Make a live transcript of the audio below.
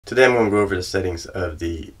Today I'm going to go over the settings of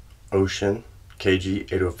the Wouxun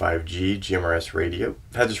KG-805G GMRS radio.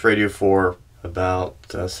 I've had this radio for about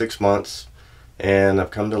 6 months and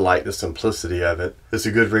I've come to like the simplicity of it. It's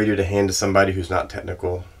a good radio to hand to somebody who's not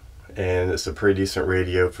technical, and it's a pretty decent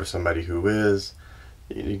radio for somebody who is.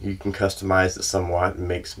 You can customize it somewhat and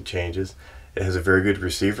make some changes. It has a very good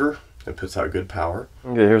receiver. It puts out good power.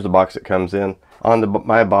 Okay, here's the box it comes in. On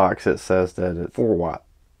my box it says that it's 4-watt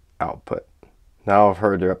output. Now I've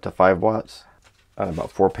heard they're up to 5 watts.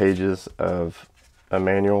 About 4 pages of a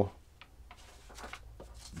manual.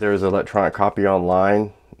 There's an electronic copy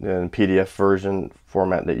online in PDF version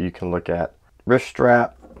format that you can look at. Wrist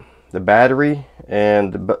strap, the battery,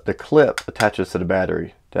 and the clip attaches to the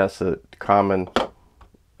battery. That's a common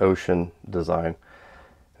Wouxun design.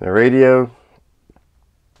 And the radio,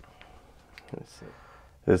 let's see.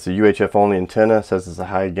 It's a UHF only antenna. It says it's a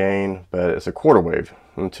high gain, but it's a quarter wave.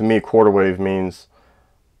 And to me, quarter wave means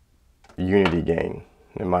unity gain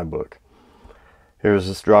in my book. Here's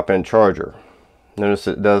this drop-in charger. Notice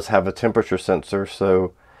it does have a temperature sensor,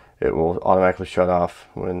 so it will automatically shut off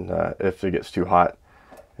when if it gets too hot,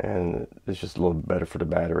 and it's just a little bit better for the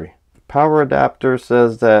battery. Power adapter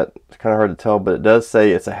says that it's kind of hard to tell, but it does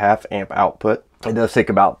say it's a 1/2 amp output. It does take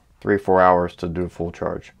about 3 or 4 hours to do a full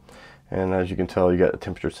charge. And as you can tell, you got a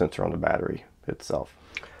temperature sensor on the battery itself.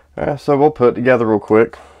 Alright, so we'll put it together real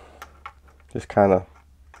quick. Just kind of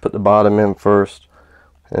put the bottom in first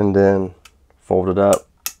and then fold it up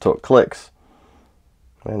till it clicks.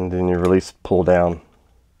 And then you release, pull down,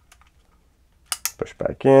 push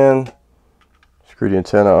back in, screw the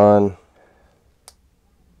antenna on.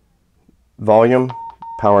 Volume,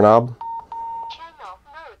 power knob.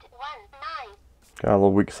 Got a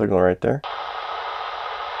little weak signal right there.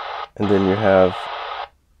 And then you have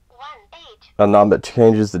a knob that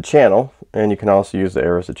changes the channel, and you can also use the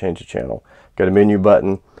arrows to change the channel. Got a menu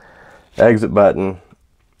button, exit button,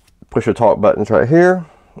 push or talk buttons right here,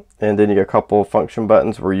 and then you got a couple of function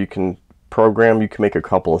buttons where you can program. You can make a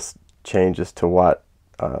couple of changes to what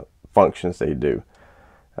functions they do.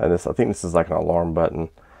 I think this is like an alarm button.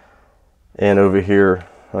 And over here,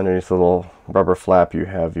 underneath the little rubber flap, you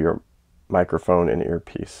have your microphone and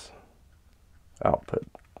earpiece output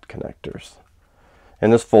connectors.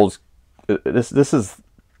 And this folds.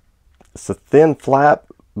 It's a thin flap,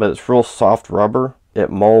 but it's real soft rubber. It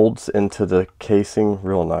molds into the casing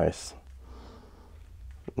real nice.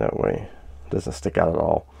 That way it doesn't stick out at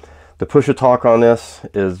all. The push to talk on this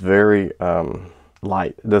is very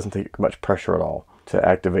light. It doesn't take much pressure at all to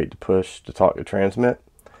activate the push to talk to transmit.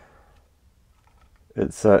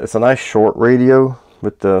 It's a nice short radio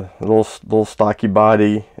with the little stocky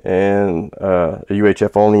body and a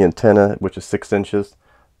UHF only antenna, which is 6 inches,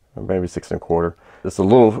 or maybe 6 1/4.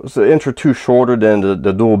 It's an inch or two shorter than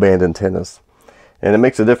the dual band antennas, and it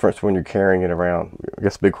makes a difference when you're carrying it around. I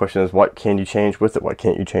guess the big question is, what can you change with it? What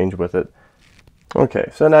can't you change with it? Okay,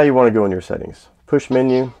 so now you want to go in your settings. Push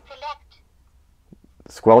menu.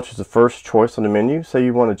 Squelch is the first choice on the menu. Say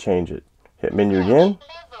you want to change it. Hit menu again.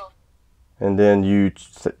 And then you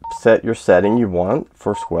set your setting you want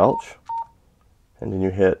for squelch. And then you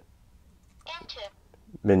hit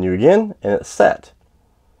menu again, and it's set.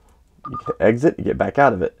 You can exit, you get back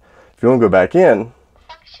out of it. If you want to go back in,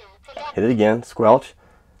 hit it again, squelch,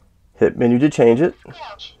 hit menu to change it.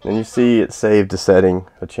 Then you see it saved the setting.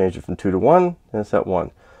 I changed it from 2 to 1, and it's at 1.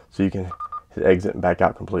 So you can hit exit and back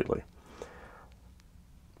out completely.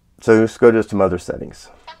 So let's go to some other settings.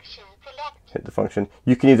 Hit the function.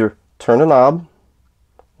 You can either turn the knob,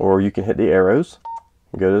 or you can hit the arrows.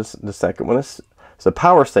 Go to the second one. It's a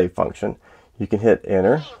power save function. You can hit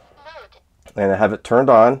enter and have it turned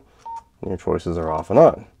on, and your choices are off and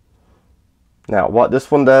on. Now what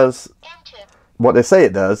this one does, what they say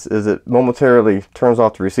it does, is it momentarily turns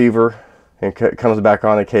off the receiver and comes back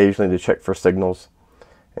on occasionally to check for signals,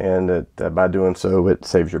 and by doing so it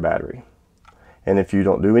saves your battery. And if you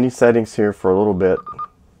don't do any settings here for a little bit,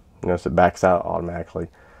 you notice it backs out automatically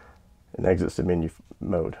and exits the menu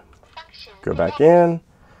mode. Go back in,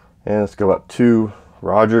 and let's go up to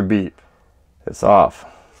Roger beep. It's off.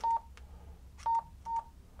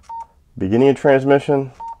 Beginning of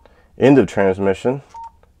transmission, end of transmission,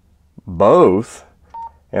 both,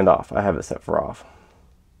 and off. I have it set for off.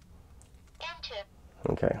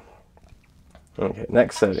 Okay. Okay,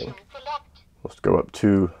 next setting. Let's go up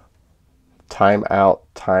to Timeout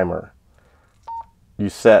Timer. You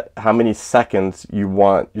set how many seconds you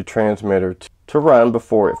want your transmitter to run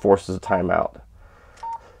before it forces a timeout. It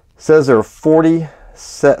says there are 40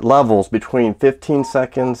 set levels between 15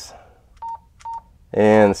 seconds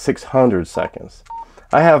and 600 seconds.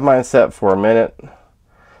 I have mine set for a minute.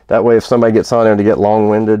 That way if somebody gets on there to get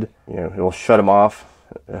long-winded, you know, it will shut them off,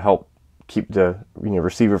 help keep the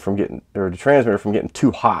receiver from getting, or the transmitter from getting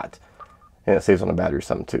too hot, and it saves on the battery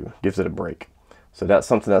some too, gives it a break. So that's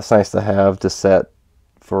something that's nice to have to set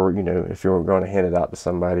for, you know, if you're going to hand it out to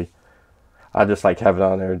somebody. I just like having it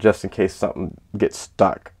on there just in case something gets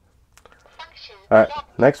stuck. Alright,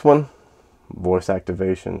 next one, voice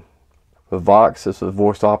activation. With Vox, this is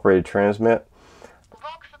voice operated transmit.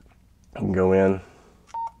 You can go in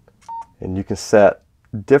and you can set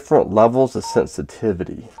different levels of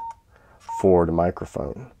sensitivity for the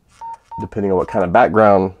microphone. Depending on what kind of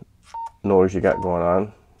background noise you got going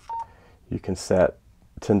on, you can set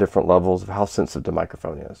 10 different levels of how sensitive the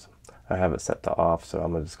microphone is. I have it set to off, so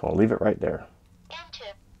I'm just going to leave it right there.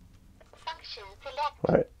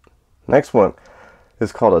 Alright, next one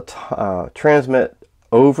is called a transmit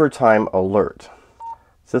overtime alert.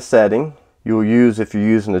 It's a setting you will use if you're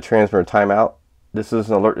using the transmitter timeout. This is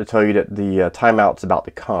an alert to tell you that the timeout's about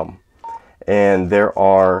to come. And there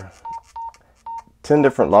are 10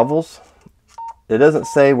 different levels. It doesn't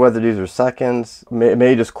say whether these are seconds. It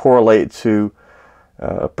may just correlate to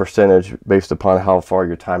a percentage based upon how far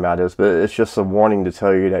your timeout is, but it's just a warning to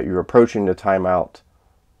tell you that you're approaching the timeout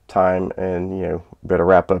time, and you know, better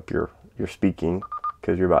wrap up your speaking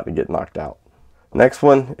because you're about to get knocked out. Next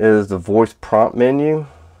one is the voice prompt menu.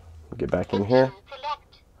 Get back in here.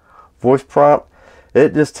 Voice prompt,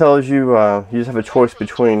 it just tells you you just have a choice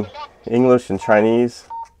between English and Chinese,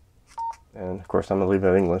 and of course I'm going to leave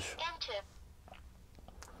it in English.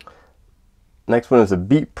 Next one is a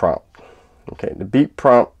beep prompt. Okay, the beep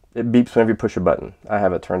prompt, it beeps whenever you push a button. I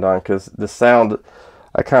have it turned on because the sound,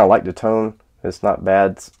 I kind of like the tone. It's not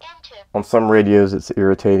bad. On some radios it's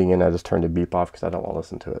irritating, and I just turn the beep off because I don't want to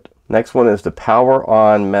listen to it. Next one is the power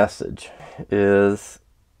on message. Is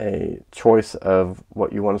a choice of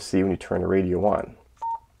what you want to see when you turn the radio on.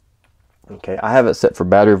 Okay, I have it set for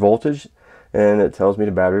battery voltage, and it tells me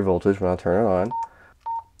the battery voltage when I turn it on.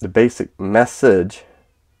 The basic message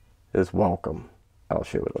is welcome. I'll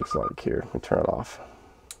show you what it looks like here. Let me turn it off.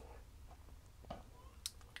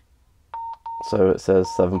 So it says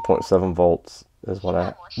 7.7 volts is what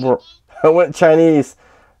I went Chinese.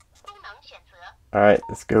 Alright,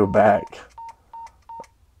 let's go back.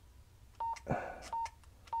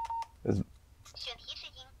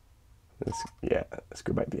 Let's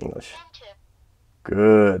go back to English.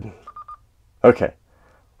 Good. Okay.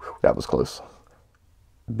 Whew, that was close.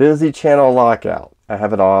 Busy channel lockout. I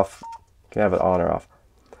have it off. You can have it on or off.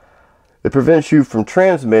 It prevents you from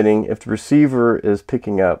transmitting if the receiver is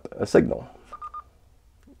picking up a signal.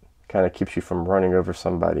 Kind of keeps you from running over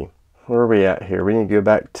somebody. Where are we at here? We need to go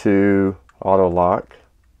back to auto lock.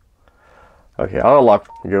 Okay, auto lock,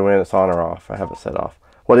 you go in, it's on or off. I have it set off.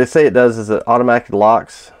 What they say it does is it automatically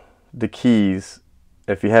locks the keys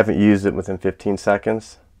if you haven't used it within 15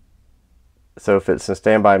 seconds. So if it's in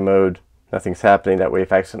standby mode, nothing's happening. That way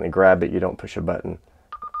if I accidentally grab it, you don't push a button.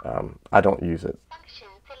 I don't use it.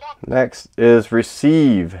 Next is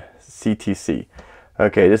receive CTC.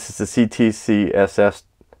 Okay, this is the CTC SS,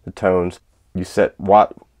 the tones. You set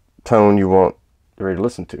what tone you want ready to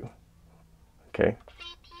listen to. Okay.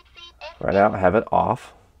 Right now I have it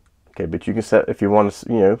off. Okay, but you can set, if you want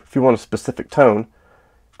to, if you want a specific tone,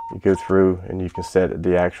 you go through and you can set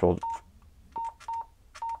the actual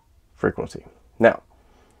frequency. Now,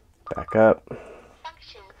 back up.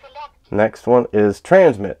 Next one is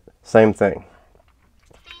transmit. Same thing.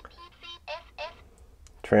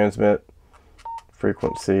 Transmit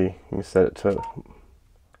frequency. You can set it to.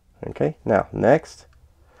 Okay. Now, next,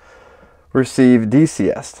 receive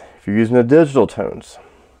DCS. If you're using the digital tones,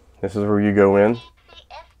 this is where you go in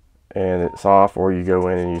and it's off, or you go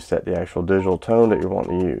in and you set the actual digital tone that you want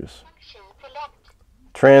to use.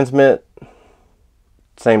 Transmit,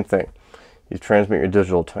 same thing. You transmit your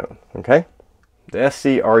digital tone. Okay. The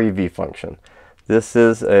SCREV function. This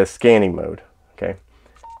is a scanning mode. Okay.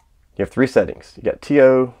 You have three settings. You got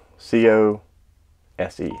TO, CO,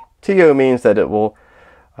 SE. TO means that it'll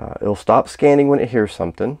stop scanning when it hears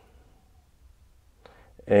something.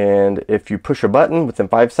 And if you push a button within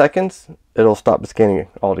 5 seconds, it'll stop the scanning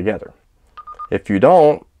altogether. If you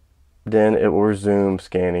don't, then it will resume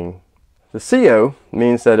scanning. The CO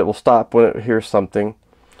means that it will stop when it hears something,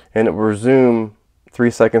 and it will resume 3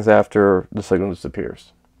 seconds after the signal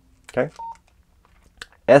disappears. Okay.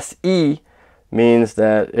 SE means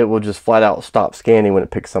that it will just flat out stop scanning when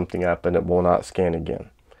it picks something up, and it will not scan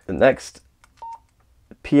again. The next,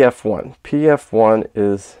 PF1. PF1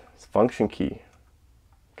 is function key.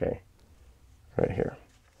 Okay, right here.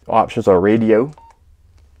 Options are radio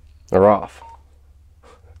or off.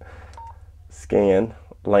 Scan,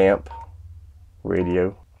 lamp,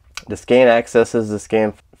 radio. The scan accesses the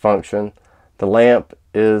scan function. The lamp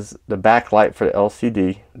is the backlight for the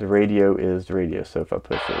LCD. The radio is the radio. So if I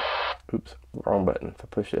push it, oops, wrong button. If I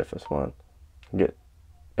push the FS1, get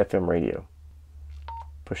FM radio.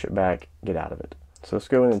 Push it back, get out of it. So let's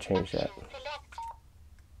go in and change that.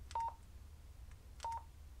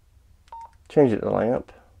 Change it to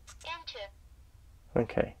lamp.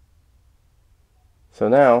 Okay. So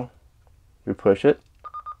now we push it.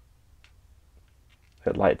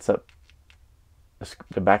 It lights up.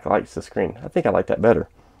 The back lights the screen. I think I like that better.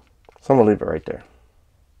 So I'm going to leave it right there.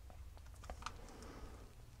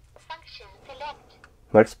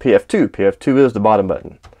 Next, PF2. PF2 is the bottom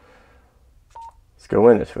button. Let's go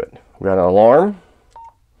into it. We got an alarm.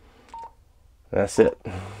 That's it.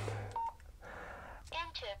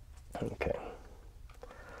 Okay.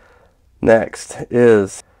 Next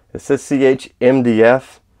is, it says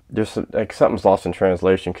Chmdf. There's some, like, something's lost in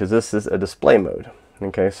translation because this is a display mode.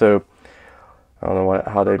 Okay, so I don't know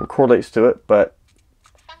how that correlates to it, but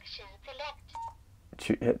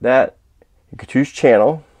hit that. You can choose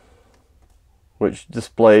channel, which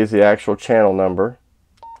displays the actual channel number.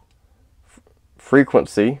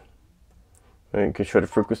 Frequency, and you can show the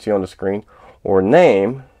frequency on the screen, or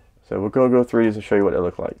name. So we're going to go through these and show you what they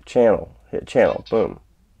look like. Channel, hit channel, boom.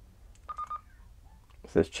 It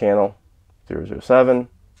says channel 007.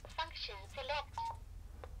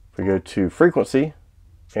 If we go to frequency,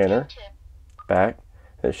 enter, back,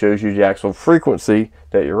 and it shows you the actual frequency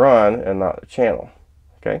that you're on and not the channel.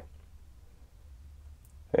 Okay?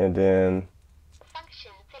 And then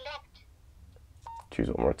choose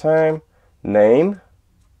one more time. Name,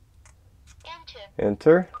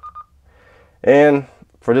 enter. And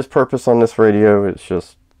for this purpose on this radio, it's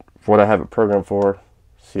just what I have it programmed for.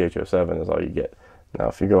 CH07 is all you get. Now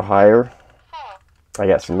if you go higher, I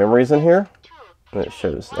got some memories in here, and it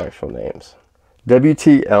shows the actual names.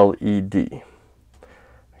 WTLED.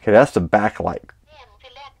 Okay, that's the backlight.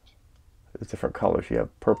 There's different colors. You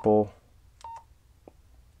have purple,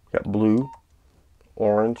 you got blue,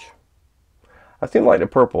 orange. I seem like the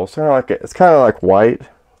purple. It's kind of like white,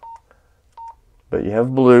 but you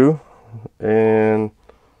have blue and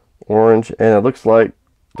orange, and it looks like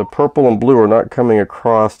the purple and blue are not coming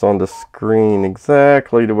across on the screen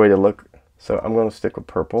exactly the way they look. So I'm going to stick with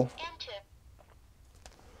purple.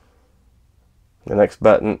 The next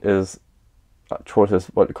button is choice is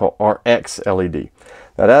what they call RX LED.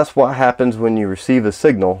 Now that's what happens when you receive a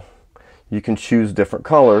signal. You can choose different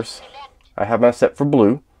colors. I have mine set for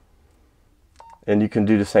blue, and you can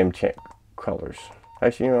do the same colors.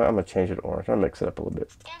 Actually, you know what? I'm going to change it to orange. I'll mix it up a little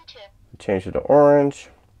bit. Change it to orange.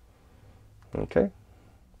 Okay.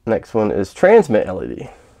 Next one is transmit LED,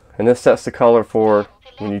 and this sets the color for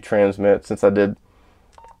when you transmit. Since I did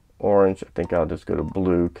orange, I think I'll just go to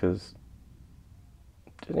blue because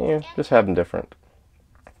just have them different.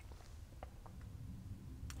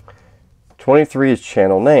 23 is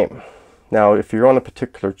channel name. Now if you're on a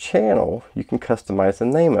particular channel, you can customize the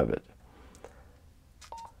name of it.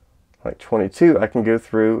 Like 22, I can go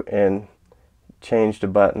through and change the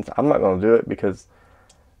buttons. I'm not going to do it because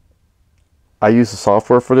I use the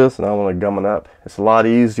software for this and I want to gum it up. It's a lot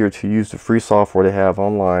easier to use the free software they have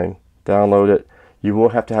online. Download it. You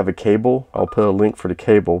won't have to have a cable. I'll put a link for the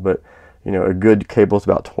cable, but you know, a good cable is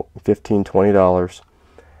about $15–20,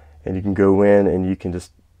 and you can go in and you can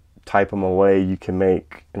just type them away. You can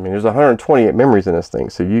make, I mean, there's 128 memories in this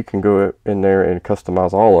thing, so you can go in there and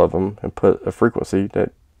customize all of them and put a frequency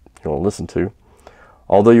that you want to listen to.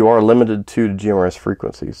 Although you are limited to the GMRS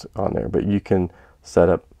frequencies on there, but you can set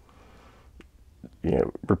up, you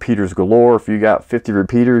know, repeaters galore. If you got 50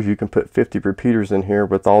 repeaters, you can put 50 repeaters in here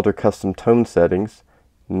with all their custom tone settings.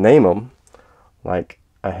 Name them, like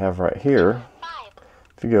I have right here.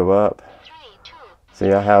 If you go up,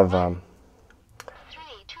 see I have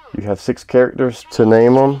you have 6 characters to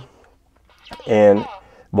name them, and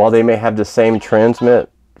while they may have the same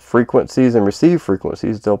transmit frequencies and receive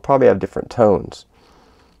frequencies, they'll probably have different tones.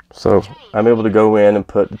 So I'm able to go in and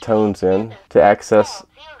put the tones in to access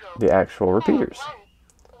the actual repeaters.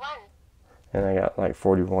 And I got like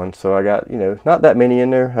 41, so I got, you know, not that many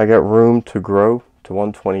in there. I got room to grow to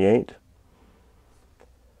 128.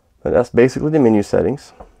 But that's basically the menu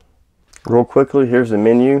settings. Real quickly, here's the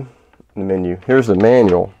menu. Here's the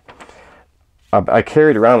manual. I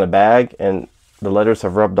carried around a bag and the letters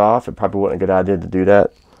have rubbed off. It probably wasn't a good idea to do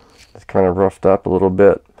that. It's kind of roughed up a little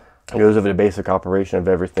bit. It goes over the basic operation of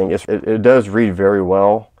everything. It does read very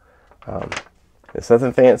well. It's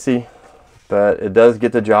nothing fancy, but it does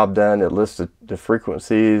get the job done. It lists the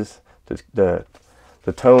frequencies, the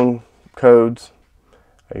tone codes.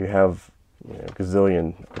 You have, you know, a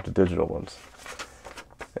gazillion of the digital ones.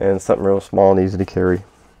 and something real small and easy to carry.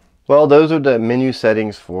 Well, those are the menu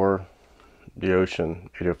settings for the Wouxun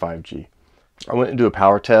 805G. I went and do a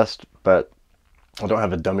power test, but I don't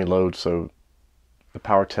have a dummy load, so the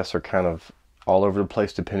power tests are kind of all over the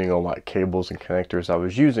place depending on what cables and connectors I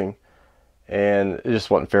was using, and it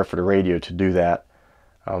just wasn't fair for the radio to do that.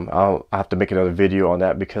 I'll have to make another video on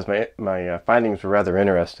that because my findings were rather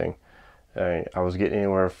interesting. I was getting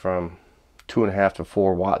anywhere from 2.5 to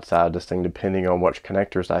 4 watts out of this thing depending on which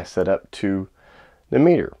connectors I set up to the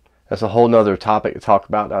meter. That's a whole nother topic to talk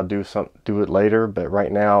about. I'll do it later, but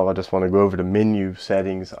right now I just want to go over the menu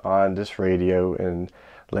settings on this radio and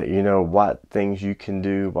let you know what things you can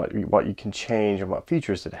do, what you can change, and what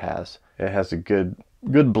features it has. It has a good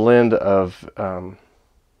blend of you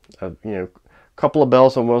know, couple of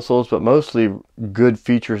bells and whistles, but mostly good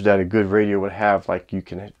features that a good radio would have, like you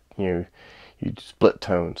can, you split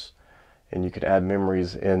tones, and you can add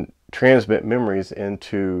memories and transmit memories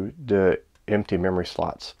into the empty memory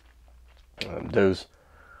slots. Those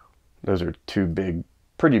are two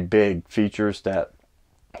pretty big features that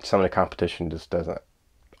some of the competition just doesn't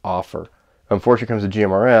offer. Unfortunately, comes to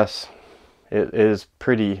GMRS, it is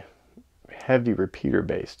pretty heavy repeater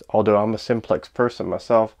based. Although I'm a simplex person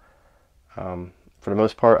myself, for the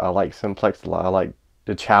most part, I like simplex a lot. I like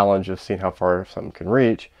the challenge of seeing how far something can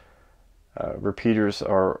reach. Repeaters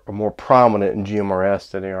are more prominent in GMRS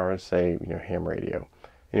than they are in, say, ham radio.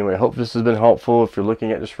 Anyway, I hope this has been helpful. If you're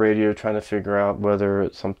looking at this radio trying to figure out whether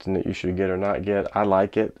it's something that you should get or not get, I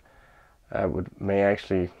like it. I may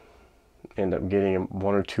actually end up getting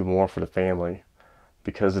 1 or 2 more for the family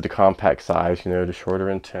because of the compact size, the shorter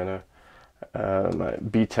antenna. My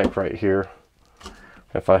Btech right here,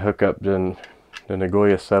 if I hook up the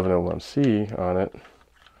Nagoya 701C on it,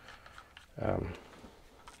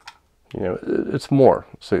 it's more.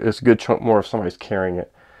 So it's a good chunk more if somebody's carrying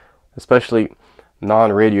it. Especially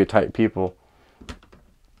non-radio type people,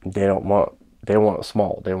 they want it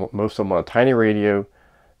small. Most of them want a tiny radio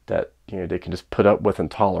that they can just put up with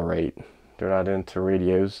and tolerate. They're not into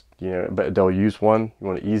radios, but they'll use one. You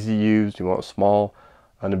want it easy use, you want it small,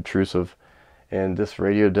 unobtrusive, and this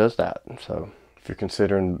radio does that. So if you're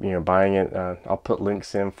considering buying it, I'll put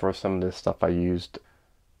links in for some of this stuff I used.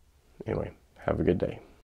 Anyway, have a good day.